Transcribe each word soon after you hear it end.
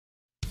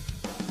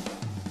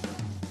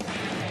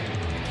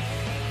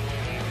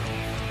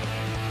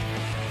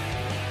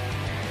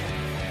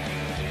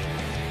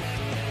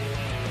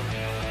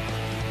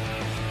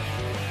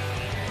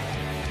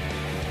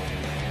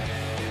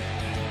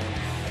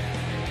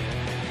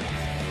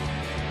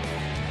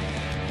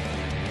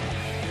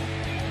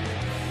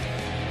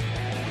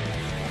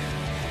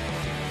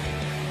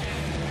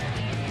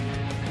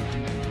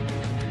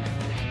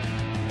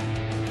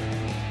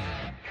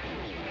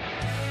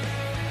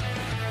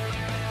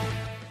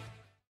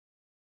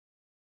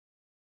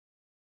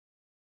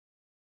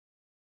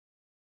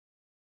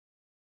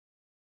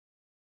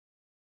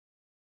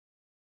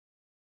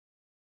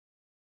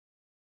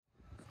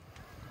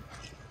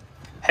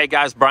Hey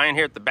guys, Brian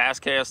here at the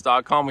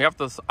BassCast.com. We have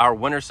our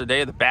winners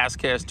today of the Bass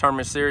Cast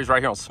Tourney Series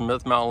right here on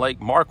Smith Mountain Lake.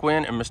 Mark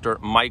Winn and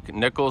Mr. Mike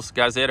Nichols.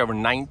 Guys, they had over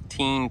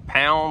 19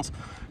 pounds.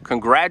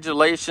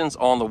 Congratulations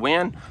on the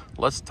win.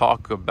 Let's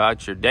talk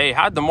about your day.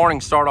 How'd the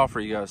morning start off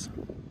for you guys?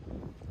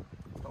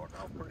 Started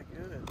off pretty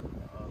good.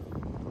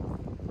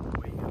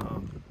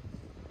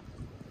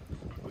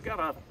 We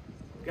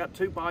got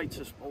two bites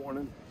this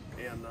morning,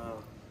 and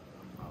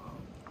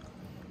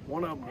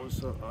one of them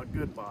was a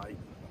good bite,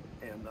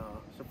 and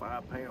it's a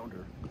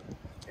 5-pounder.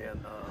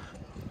 And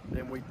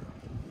then we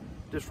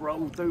just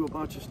rolled through a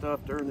bunch of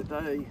stuff during the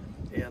day,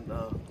 and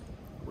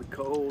we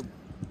culled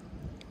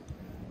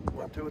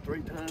what, 2 or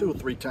 3 times? 2 or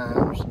 3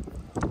 times.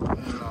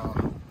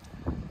 And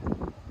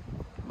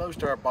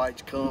most of our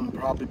bites come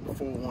probably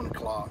before 1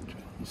 o'clock.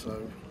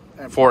 So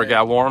Before it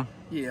got warm?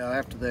 Yeah,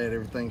 after that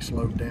everything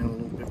slowed down a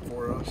little bit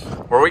for us.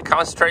 Were we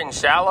concentrating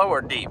shallow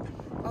or deep?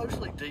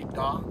 Mostly deep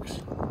docks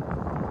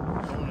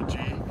on the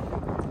jig.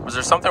 Was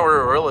there something we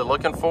were really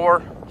looking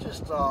for?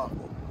 Just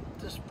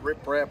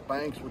rip-rap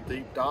banks with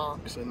deep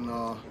docks, and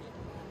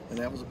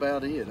that was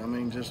about it. I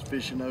mean, just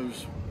fishing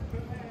those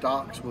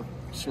docks with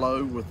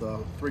slow with a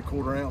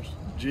 3/4 ounce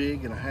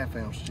jig and a 1/2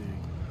 ounce jig.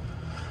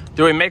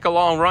 Do we make a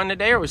long run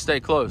today or we stay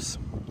close?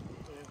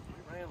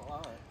 We ran a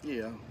lot.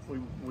 Yeah,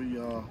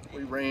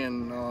 we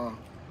ran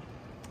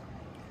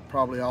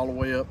probably all the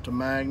way up to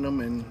Magnum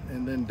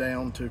and then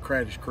down to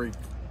Craddish Creek.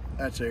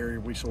 That's the area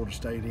we sort of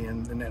stayed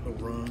in that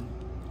little run.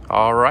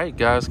 All right,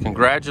 guys,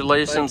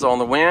 congratulations on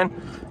the win.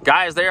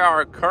 Guys, they are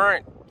our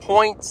current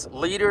points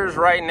leaders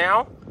right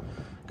now.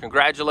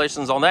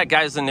 Congratulations on that,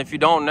 guys. And if you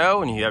don't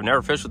know and you have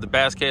never fished with the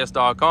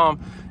BassCast.com,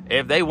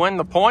 if they win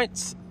the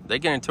points, they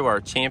get into our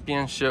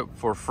championship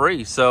for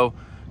free. So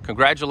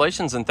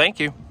congratulations and thank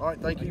you. All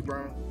right, thank you,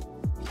 Brian.